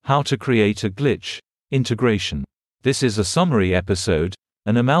How to create a glitch. Integration. This is a summary episode,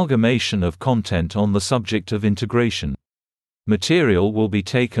 an amalgamation of content on the subject of integration. Material will be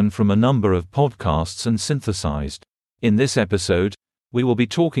taken from a number of podcasts and synthesized. In this episode, we will be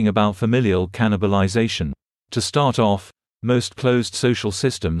talking about familial cannibalization. To start off, most closed social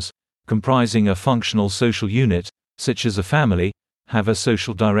systems, comprising a functional social unit, such as a family, have a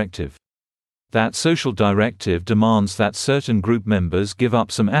social directive. That social directive demands that certain group members give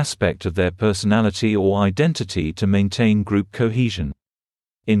up some aspect of their personality or identity to maintain group cohesion.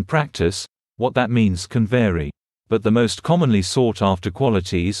 In practice, what that means can vary, but the most commonly sought-after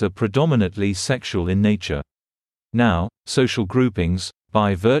qualities are predominantly sexual in nature. Now, social groupings,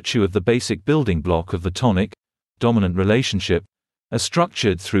 by virtue of the basic building block of the tonic-dominant relationship, are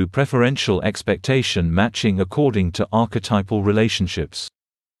structured through preferential expectation matching according to archetypal relationships.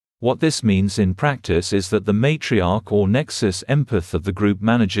 What this means in practice is that the matriarch or nexus empath of the group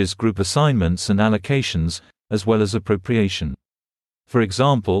manages group assignments and allocations, as well as appropriation. For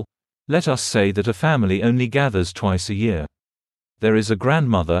example, let us say that a family only gathers twice a year. There is a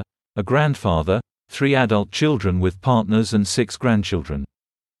grandmother, a grandfather, 3 adult children with partners and 6 grandchildren.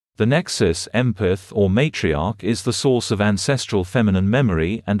 The nexus empath or matriarch is the source of ancestral feminine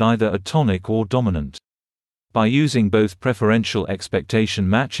memory and either a tonic or dominant. By using both preferential expectation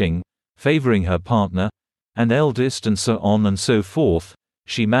matching, favoring her partner, and eldest and so on and so forth,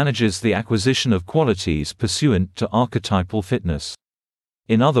 she manages the acquisition of qualities pursuant to archetypal fitness.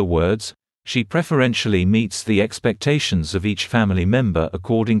 In other words, she preferentially meets the expectations of each family member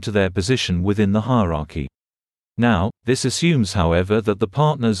according to their position within the hierarchy. Now, this assumes, however, that the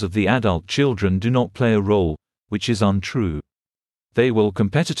partners of the adult children do not play a role, which is untrue. They will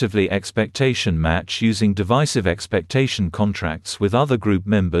competitively expectation match using divisive expectation contracts with other group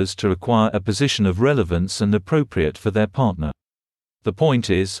members to acquire a position of relevance and appropriate for their partner. The point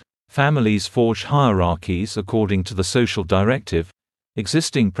is, families forge hierarchies according to the social directive,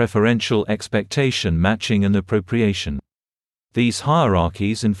 existing preferential expectation matching and appropriation. These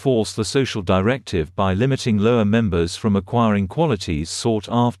hierarchies enforce the social directive by limiting lower members from acquiring qualities sought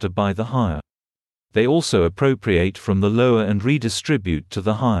after by the higher. They also appropriate from the lower and redistribute to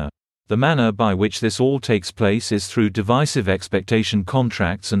the higher. The manner by which this all takes place is through divisive expectation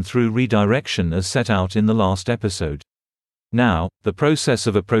contracts and through redirection as set out in the last episode. Now, the process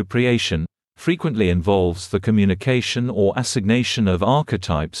of appropriation frequently involves the communication or assignation of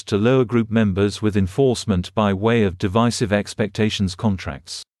archetypes to lower group members with enforcement by way of divisive expectations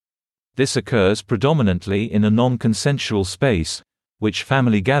contracts. This occurs predominantly in a non-consensual space, which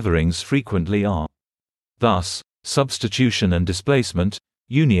family gatherings frequently are. Thus, substitution and displacement,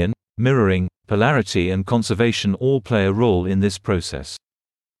 union, mirroring, polarity and conservation all play a role in this process.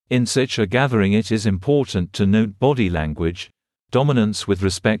 In such a gathering it is important to note body language, dominance with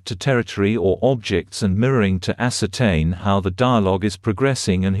respect to territory or objects and mirroring to ascertain how the dialogue is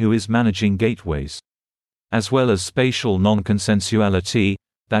progressing and who is managing gateways. As well as spatial non-consensuality,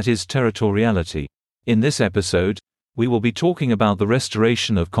 that is territoriality. In this episode, we will be talking about the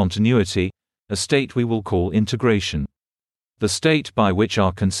restoration of continuity, a state we will call integration. The state by which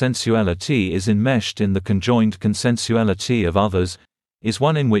our consensuality is enmeshed in the conjoined consensuality of others, is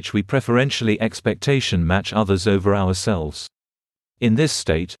one in which we preferentially expectation match others over ourselves. In this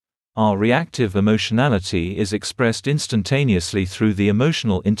state, our reactive emotionality is expressed instantaneously through the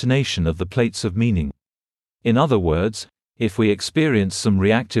emotional intonation of the plates of meaning. In other words, if we experience some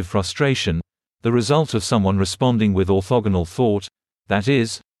reactive frustration, the result of someone responding with orthogonal thought, that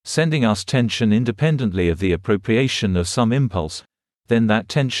is, sending us tension independently of the appropriation of some impulse, then that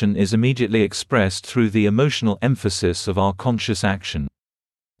tension is immediately expressed through the emotional emphasis of our conscious action.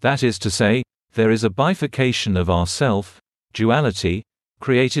 That is to say, there is a bifurcation of our self, duality,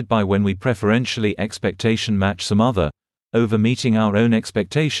 created by when we preferentially expectation match some other, over meeting our own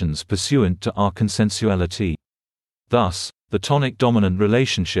expectations pursuant to our consensuality. Thus, the tonic-dominant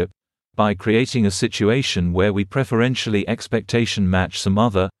relationship, by creating a situation where we preferentially expectation match some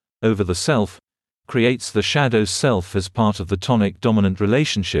other, over the self, creates the shadow self as part of the tonic-dominant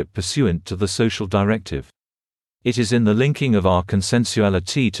relationship pursuant to the social directive. It is in the linking of our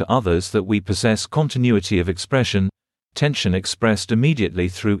consensuality to others that we possess continuity of expression, tension expressed immediately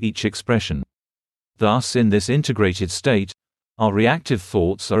through each expression. Thus, in this integrated state, our reactive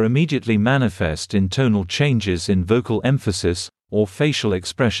thoughts are immediately manifest in tonal changes in vocal emphasis, or facial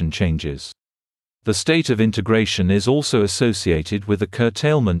expression changes. The state of integration is also associated with a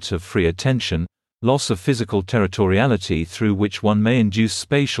curtailment of free attention, loss of physical territoriality through which one may induce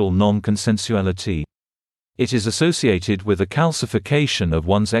spatial non-consensuality. It is associated with a calcification of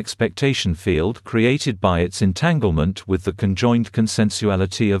one's expectation field created by its entanglement with the conjoined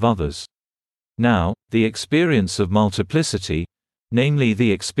consensuality of others. Now, the experience of multiplicity, namely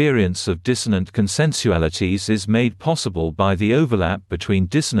the experience of dissonant consensualities, is made possible by the overlap between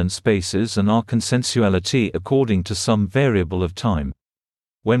dissonant spaces and our consensuality according to some variable of time.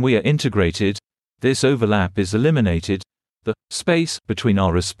 When we are integrated, this overlap is eliminated. The space between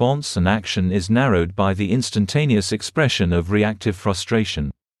our response and action is narrowed by the instantaneous expression of reactive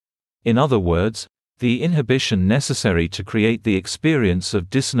frustration. In other words, the inhibition necessary to create the experience of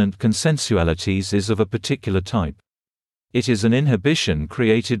dissonant consensualities is of a particular type. It is an inhibition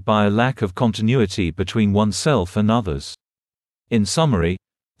created by a lack of continuity between oneself and others. In summary,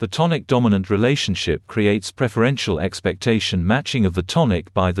 the tonic-dominant relationship creates preferential expectation matching of the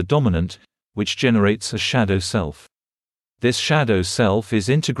tonic by the dominant, which generates a shadow self. This shadow self is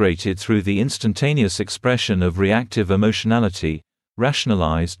integrated through the instantaneous expression of reactive emotionality,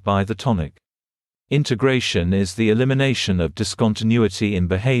 rationalized by the tonic. Integration is the elimination of discontinuity in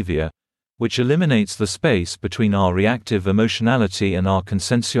behavior, which eliminates the space between our reactive emotionality and our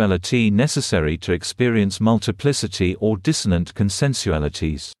consensuality necessary to experience multiplicity or dissonant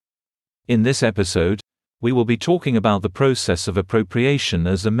consensualities. In this episode, we will be talking about the process of appropriation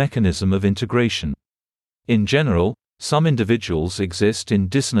as a mechanism of integration. In general, some individuals exist in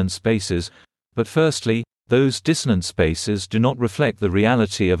dissonant spaces, but firstly, those dissonant spaces do not reflect the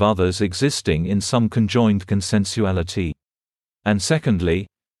reality of others existing in some conjoined consensuality. And secondly,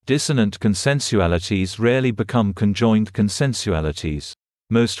 dissonant consensualities rarely become conjoined consensualities.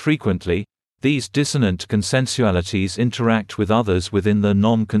 Most frequently, these dissonant consensualities interact with others within the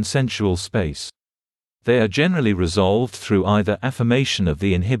non-consensual space. They are generally resolved through either affirmation of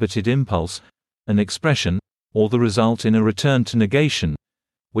the inhibited impulse, an expression, or the result in a return to negation,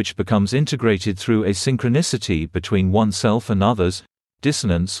 which becomes integrated through asynchronicity between oneself and others,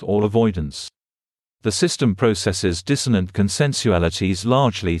 dissonance or avoidance. The system processes dissonant consensualities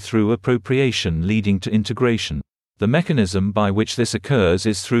largely through appropriation leading to integration. The mechanism by which this occurs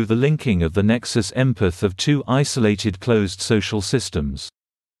is through the linking of the nexus empath of two isolated closed social systems.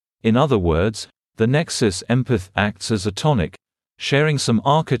 In other words, the nexus empath acts as a tonic, sharing some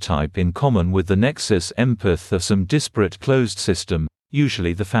archetype in common with the nexus empath of some disparate closed system,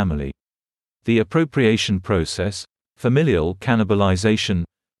 usually the family. The appropriation process, familial cannibalization,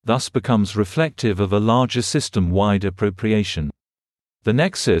 thus becomes reflective of a larger system-wide appropriation. The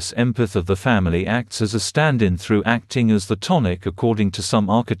nexus empath of the family acts as a stand-in through acting as the tonic according to some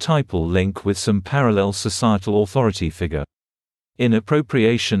archetypal link with some parallel societal authority figure. In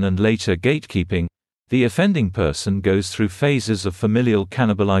appropriation and later gatekeeping, the offending person goes through phases of familial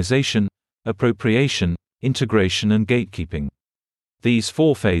cannibalization, appropriation, integration and gatekeeping. These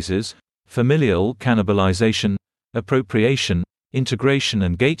four phases, familial cannibalization, appropriation, integration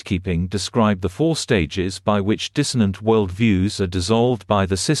and gatekeeping, describe the four stages by which dissonant worldviews are dissolved by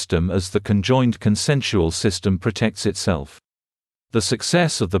the system as the conjoined consensual system protects itself. The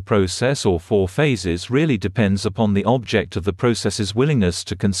success of the process or four phases really depends upon the object of the process's willingness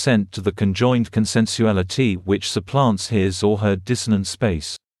to consent to the conjoined consensuality which supplants his or her dissonant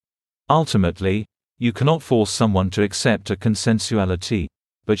space. Ultimately, you cannot force someone to accept a consensuality,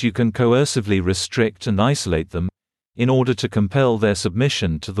 but you can coercively restrict and isolate them, in order to compel their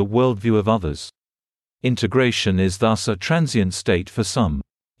submission to the worldview of others. Integration is thus a transient state for some.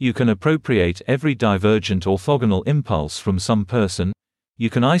 You can appropriate every divergent orthogonal impulse from some person, you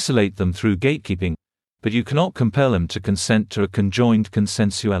can isolate them through gatekeeping, but you cannot compel them to consent to a conjoined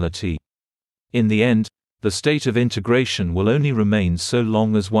consensuality. In the end, the state of integration will only remain so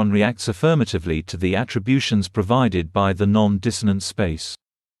long as one reacts affirmatively to the attributions provided by the non-dissonant space.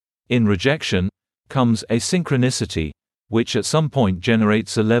 In rejection, comes asynchronicity, which at some point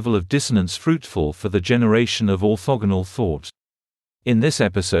generates a level of dissonance fruitful for the generation of orthogonal thought. In this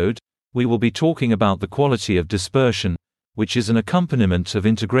episode, we will be talking about the quality of dispersion, which is an accompaniment of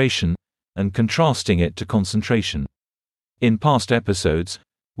integration, and contrasting it to concentration. In past episodes,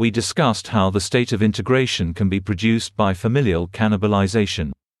 we discussed how the state of integration can be produced by familial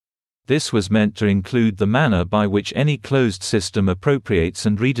cannibalization. This was meant to include the manner by which any closed system appropriates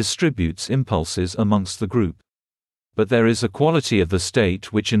and redistributes impulses amongst the group. But there is a quality of the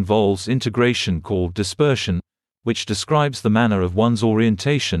state which involves integration called dispersion, which describes the manner of one's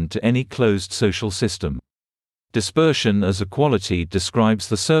orientation to any closed social system. Dispersion as a quality describes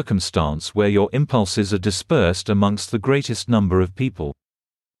the circumstance where your impulses are dispersed amongst the greatest number of people.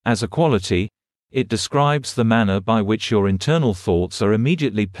 As a quality, it describes the manner by which your internal thoughts are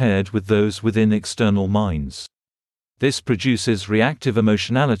immediately paired with those within external minds. This produces reactive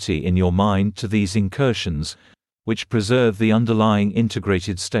emotionality in your mind to these incursions, which preserve the underlying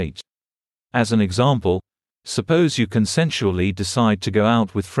integrated state. As an example, suppose you consensually decide to go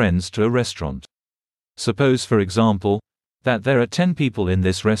out with friends to a restaurant. Suppose, for example, that there are 10 people in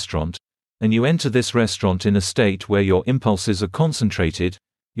this restaurant, and you enter this restaurant in a state where your impulses are concentrated,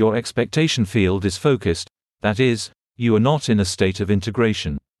 your expectation field is focused, that is, you are not in a state of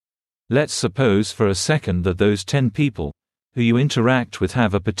integration. Let's suppose for a second that those 10 people, who you interact with,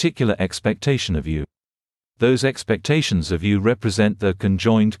 have a particular expectation of you. Those expectations of you represent the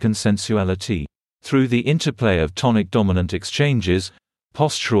conjoined consensuality. Through the interplay of tonic-dominant exchanges,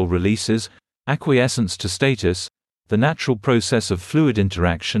 postural releases, acquiescence to status, the natural process of fluid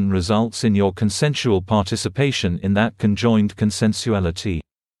interaction results in your consensual participation in that conjoined consensuality.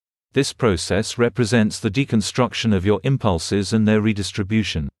 This process represents the deconstruction of your impulses and their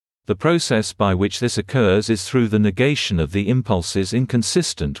redistribution. The process by which this occurs is through the negation of the impulses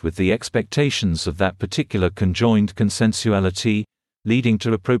inconsistent with the expectations of that particular conjoined consensuality, leading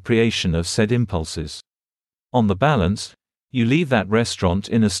to appropriation of said impulses. On the balance, you leave that restaurant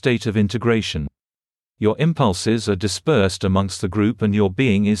in a state of integration. Your impulses are dispersed amongst the group and your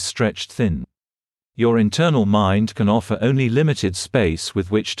being is stretched thin. Your internal mind can offer only limited space with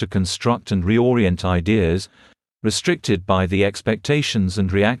which to construct and reorient ideas, restricted by the expectations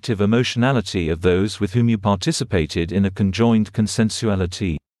and reactive emotionality of those with whom you participated in a conjoined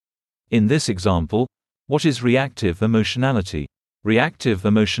consensuality. In this example, what is reactive emotionality? Reactive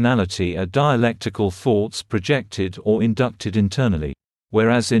emotionality are dialectical thoughts projected or inducted internally.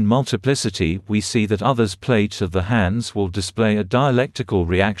 Whereas in multiplicity we see that others' plate of the hands will display a dialectical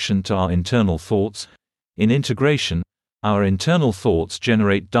reaction to our internal thoughts, in integration, our internal thoughts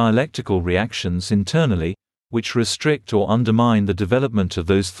generate dialectical reactions internally, which restrict or undermine the development of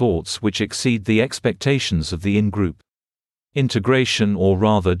those thoughts which exceed the expectations of the in-group. Integration, or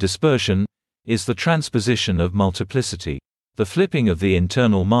rather dispersion, is the transposition of multiplicity, the flipping of the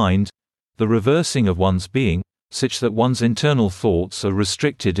internal mind, the reversing of one's being, such that one's internal thoughts are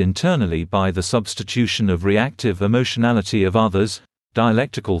restricted internally by the substitution of reactive emotionality of others,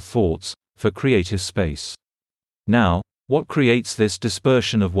 dialectical thoughts, for creative space. Now, what creates this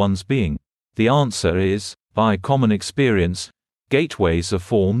dispersion of one's being? The answer is, by common experience, gateways are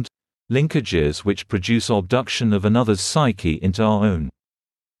formed, linkages which produce abduction of another's psyche into our own.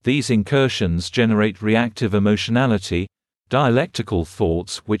 These incursions generate reactive emotionality, dialectical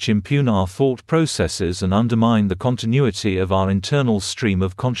thoughts which impugn our thought processes and undermine the continuity of our internal stream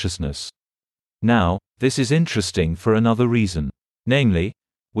of consciousness. Now, this is interesting for another reason. Namely,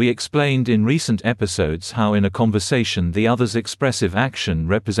 we explained in recent episodes how in a conversation the other's expressive action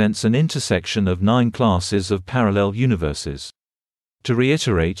represents an intersection of 9 classes of parallel universes. To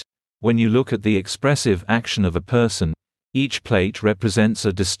reiterate, when you look at the expressive action of a person, each plate represents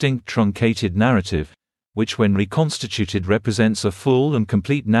a distinct truncated narrative, which when reconstituted represents a full and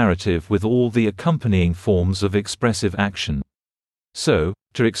complete narrative with all the accompanying forms of expressive action. So,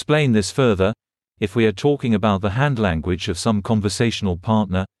 to explain this further, if we are talking about the hand language of some conversational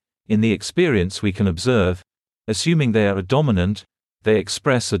partner, in the experience we can observe, assuming they are a dominant, they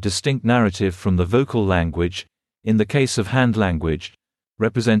express a distinct narrative from the vocal language, in the case of hand language,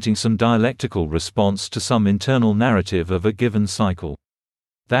 representing some dialectical response to some internal narrative of a given cycle.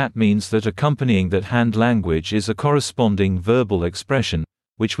 That means that accompanying that hand language is a corresponding verbal expression,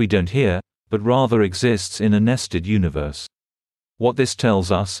 which we don't hear, but rather exists in a nested universe. What this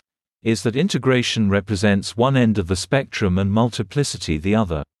tells us is that integration represents one end of the spectrum and multiplicity the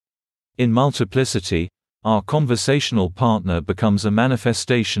other. In multiplicity, our conversational partner becomes a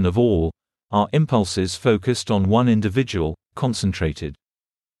manifestation of all, our impulses focused on one individual, concentrated.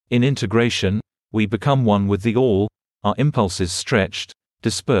 In integration, we become one with the all, our impulses stretched,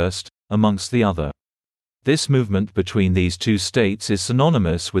 dispersed, amongst the other. This movement between these two states is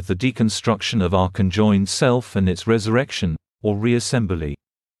synonymous with the deconstruction of our conjoined self and its resurrection, or reassembly.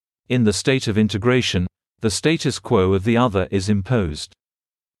 In the state of integration, the status quo of the other is imposed.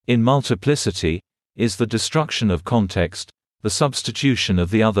 In multiplicity, is the destruction of context, the substitution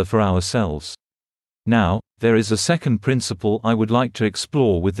of the other for ourselves. Now, there is a second principle I would like to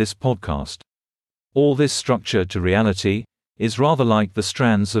explore with this podcast. All this structure to reality is rather like the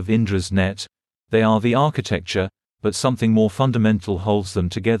strands of Indra's net. They are the architecture, but something more fundamental holds them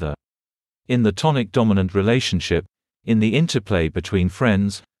together. In the tonic-dominant relationship, in the interplay between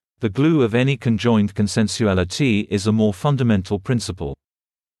friends, the glue of any conjoined consensuality is a more fundamental principle.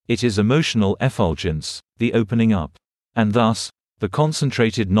 It is emotional effulgence, the opening up. And thus, the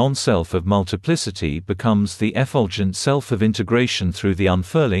concentrated non-self of multiplicity becomes the effulgent self of integration through the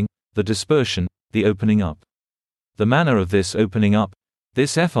unfurling, the dispersion, the opening up. The manner of this opening up,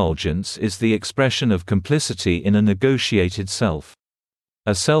 this effulgence, is the expression of complicity in a negotiated self.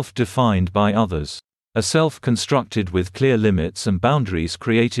 A self defined by others. A self constructed with clear limits and boundaries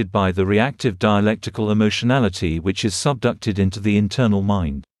created by the reactive dialectical emotionality which is subducted into the internal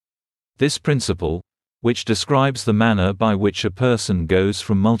mind. This principle, which describes the manner by which a person goes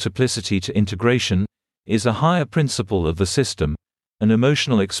from multiplicity to integration, is a higher principle of the system, an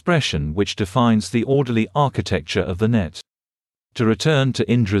emotional expression which defines the orderly architecture of the net. To return to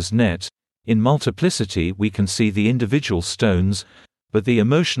Indra's net, in multiplicity we can see the individual stones, but the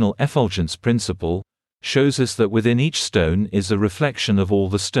emotional effulgence principle shows us that within each stone is a reflection of all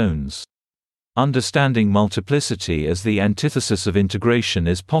the stones. Understanding multiplicity as the antithesis of integration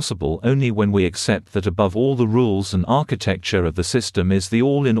is possible only when we accept that above all the rules and architecture of the system is the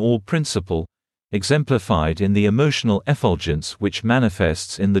all-in-all principle, exemplified in the emotional effulgence which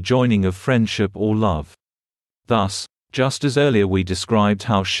manifests in the joining of friendship or love. Thus, just as earlier we described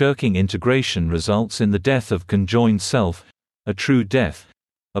how shirking integration results in the death of conjoined self, a true death,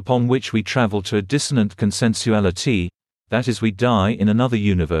 upon which we travel to a dissonant consensuality, that is, we die in another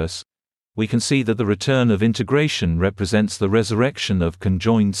universe, we can see that the return of integration represents the resurrection of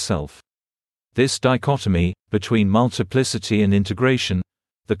conjoined self. This dichotomy, between multiplicity and integration,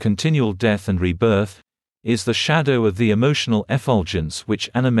 the continual death and rebirth, is the shadow of the emotional effulgence which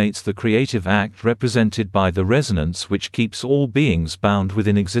animates the creative act represented by the resonance which keeps all beings bound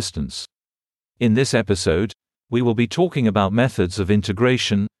within existence. In this episode, we will be talking about methods of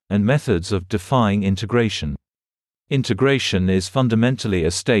integration and methods of defying integration. Integration is fundamentally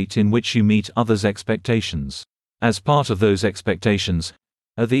a state in which you meet others' expectations. As part of those expectations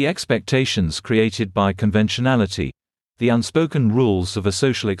are the expectations created by conventionality, the unspoken rules of a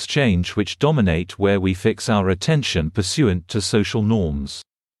social exchange which dominate where we fix our attention pursuant to social norms.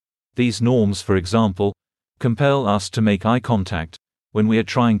 These norms, for example, compel us to make eye contact when we are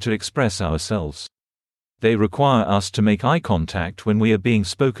trying to express ourselves. They require us to make eye contact when we are being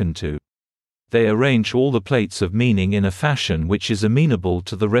spoken to. They arrange all the plates of meaning in a fashion which is amenable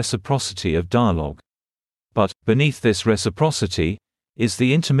to the reciprocity of dialogue. But, beneath this reciprocity, is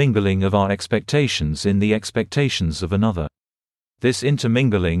the intermingling of our expectations in the expectations of another. This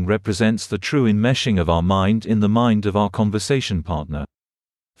intermingling represents the true enmeshing of our mind in the mind of our conversation partner.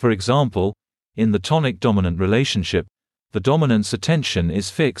 For example, in the tonic-dominant relationship, the dominant's attention is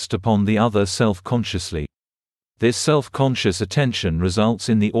fixed upon the other self-consciously. This self-conscious attention results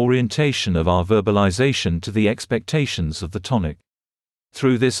in the orientation of our verbalization to the expectations of the tonic.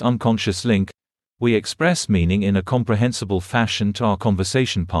 Through this unconscious link, we express meaning in a comprehensible fashion to our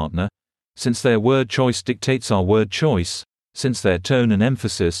conversation partner, since their word choice dictates our word choice, since their tone and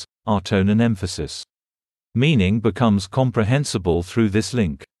emphasis, our tone and emphasis. Meaning becomes comprehensible through this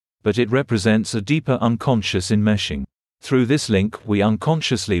link. But it represents a deeper unconscious enmeshing. Through this link we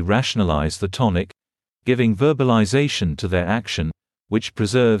unconsciously rationalize the tonic, giving verbalization to their action, which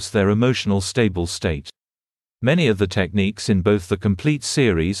preserves their emotional stable state. Many of the techniques in both the complete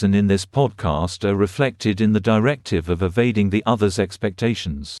series and in this podcast are reflected in the directive of evading the other's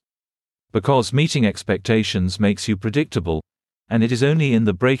expectations. Because meeting expectations makes you predictable, and it is only in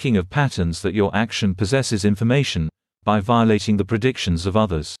the breaking of patterns that your action possesses information, by violating the predictions of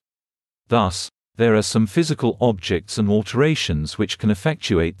others. Thus, there are some physical objects and alterations which can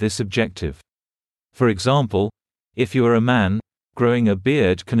effectuate this objective. For example, if you are a man, growing a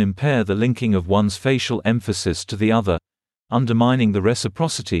beard can impair the linking of one's facial emphasis to the other, undermining the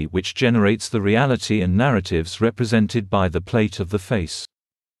reciprocity which generates the reality and narratives represented by the plate of the face.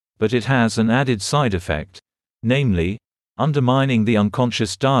 But it has an added side effect, namely, undermining the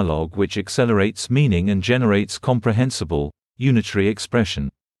unconscious dialogue which accelerates meaning and generates comprehensible, unitary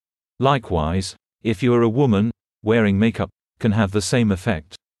expression. Likewise, if you are a woman, wearing makeup can have the same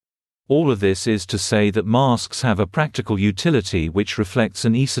effect. All of this is to say that masks have a practical utility which reflects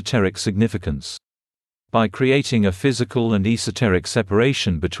an esoteric significance. By creating a physical and esoteric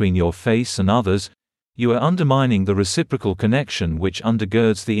separation between your face and others, you are undermining the reciprocal connection which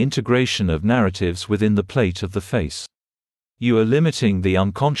undergirds the integration of narratives within the plate of the face. You are limiting the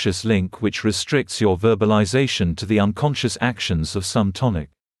unconscious link which restricts your verbalization to the unconscious actions of some tonic.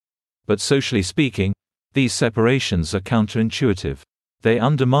 But socially speaking, these separations are counterintuitive. They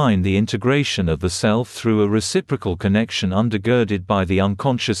undermine the integration of the self through a reciprocal connection undergirded by the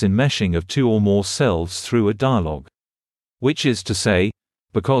unconscious enmeshing of two or more selves through a dialogue. Which is to say,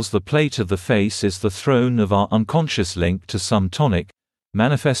 because the plate of the face is the throne of our unconscious link to some tonic,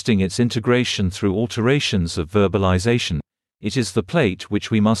 manifesting its integration through alterations of verbalization, it is the plate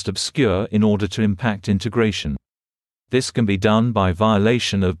which we must obscure in order to impact integration. This can be done by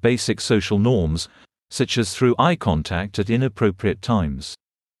violation of basic social norms, such as through eye contact at inappropriate times.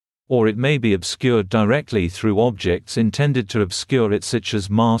 Or it may be obscured directly through objects intended to obscure it, such as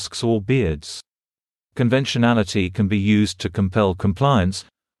masks or beards. Conventionality can be used to compel compliance,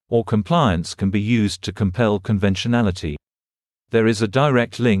 or compliance can be used to compel conventionality. There is a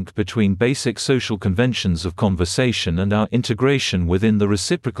direct link between basic social conventions of conversation and our integration within the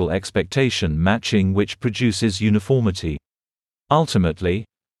reciprocal expectation matching which produces uniformity. Ultimately,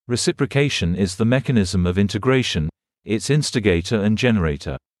 reciprocation is the mechanism of integration, its instigator and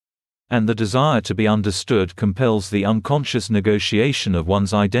generator. And the desire to be understood compels the unconscious negotiation of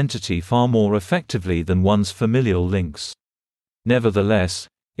one's identity far more effectively than one's familial links. Nevertheless,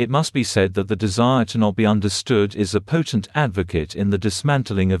 it must be said that the desire to not be understood is a potent advocate in the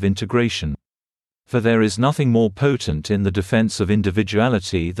dismantling of integration. For there is nothing more potent in the defense of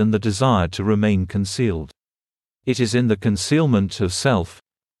individuality than the desire to remain concealed. It is in the concealment of self,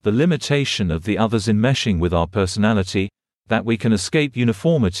 the limitation of the other's enmeshing with our personality, that we can escape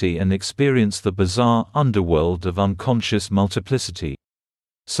uniformity and experience the bizarre underworld of unconscious multiplicity.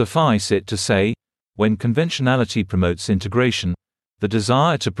 Suffice it to say, when conventionality promotes integration, the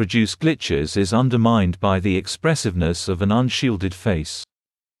desire to produce glitches is undermined by the expressiveness of an unshielded face.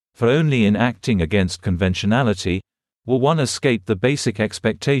 For only in acting against conventionality will one escape the basic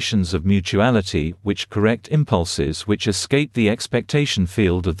expectations of mutuality which correct impulses which escape the expectation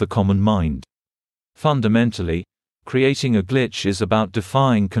field of the common mind. Fundamentally, creating a glitch is about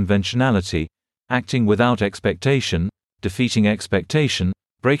defying conventionality, acting without expectation, defeating expectation,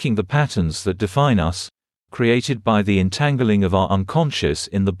 breaking the patterns that define us, created by the entangling of our unconscious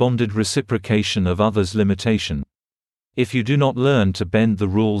in the bonded reciprocation of others' limitation. If you do not learn to bend the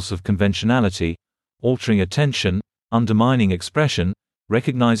rules of conventionality, altering attention, undermining expression,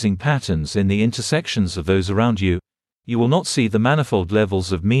 recognizing patterns in the intersections of those around you, you will not see the manifold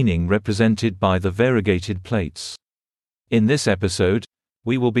levels of meaning represented by the variegated plates. In this episode,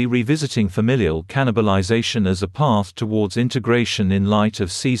 we will be revisiting familial cannibalization as a path towards integration in light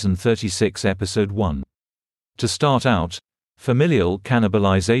of Season 36, Episode 1. To start out, familial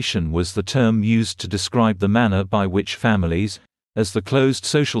cannibalization was the term used to describe the manner by which families, as the closed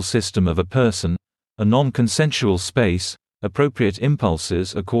social system of a person, a non-consensual space, appropriate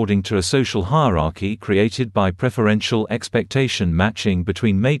impulses according to a social hierarchy created by preferential expectation matching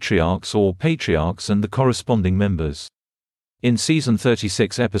between matriarchs or patriarchs and the corresponding members. In Season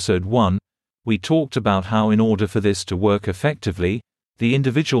 36, Episode 1, we talked about how in order for this to work effectively, the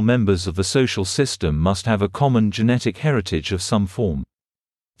individual members of the social system must have a common genetic heritage of some form.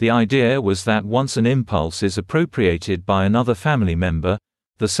 The idea was that once an impulse is appropriated by another family member,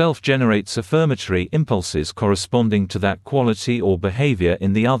 the self generates affirmatory impulses corresponding to that quality or behavior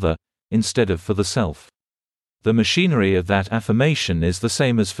in the other, instead of for the self. The machinery of that affirmation is the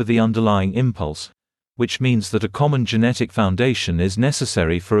same as for the underlying impulse, which means that a common genetic foundation is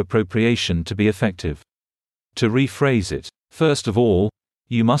necessary for appropriation to be effective. To rephrase it, first of all,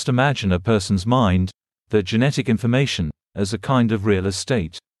 you must imagine a person's mind, the genetic information, as a kind of real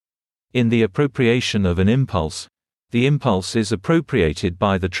estate. In the appropriation of an impulse, the impulse is appropriated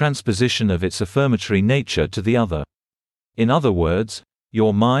by the transposition of its affirmatory nature to the other. In other words,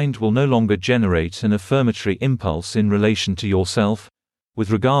 your mind will no longer generate an affirmatory impulse in relation to yourself,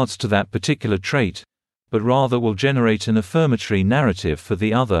 with regards to that particular trait, but rather will generate an affirmatory narrative for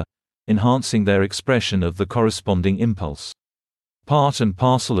the other, enhancing their expression of the corresponding impulse. Part and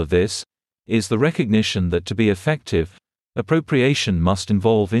parcel of this is the recognition that to be effective, appropriation must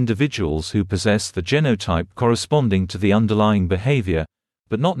involve individuals who possess the genotype corresponding to the underlying behavior,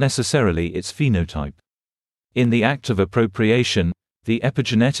 but not necessarily its phenotype. In the act of appropriation, the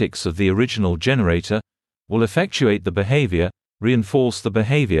epigenetics of the original generator will effectuate the behavior, reinforce the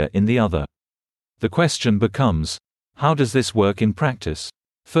behavior in the other. The question becomes, how does this work in practice?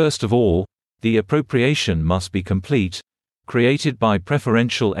 First of all, the appropriation must be complete, created by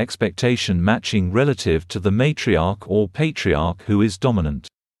preferential expectation matching relative to the matriarch or patriarch who is dominant.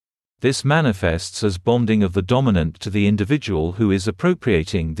 This manifests as bonding of the dominant to the individual who is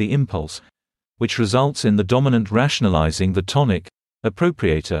appropriating the impulse, which results in the dominant rationalizing the tonic,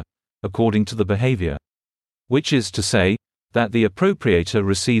 appropriator, according to the behavior. Which is to say, that the appropriator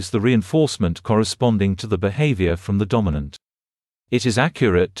receives the reinforcement corresponding to the behavior from the dominant. It is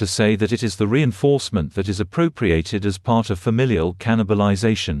accurate to say that it is the reinforcement that is appropriated as part of familial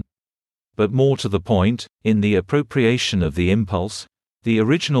cannibalization. But more to the point, in the appropriation of the impulse, the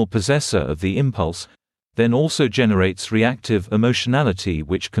original possessor of the impulse then also generates reactive emotionality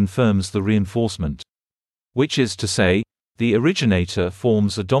which confirms the reinforcement. Which is to say, the originator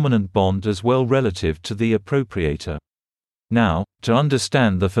forms a dominant bond as well relative to the appropriator. Now, to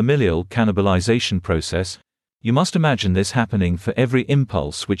understand the familial cannibalization process, you must imagine this happening for every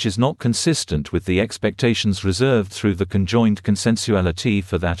impulse which is not consistent with the expectations reserved through the conjoined consensuality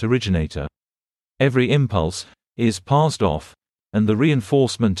for that originator. Every impulse is passed off, and the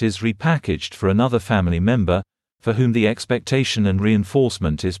reinforcement is repackaged for another family member, for whom the expectation and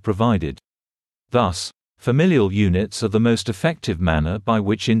reinforcement is provided. Thus, familial units are the most effective manner by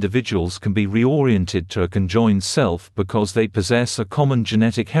which individuals can be reoriented to a conjoined self because they possess a common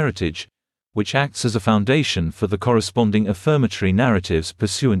genetic heritage, which acts as a foundation for the corresponding affirmatory narratives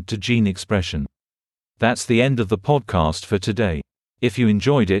pursuant to gene expression. That's the end of the podcast for today. If you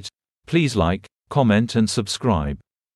enjoyed it, please like, comment and subscribe.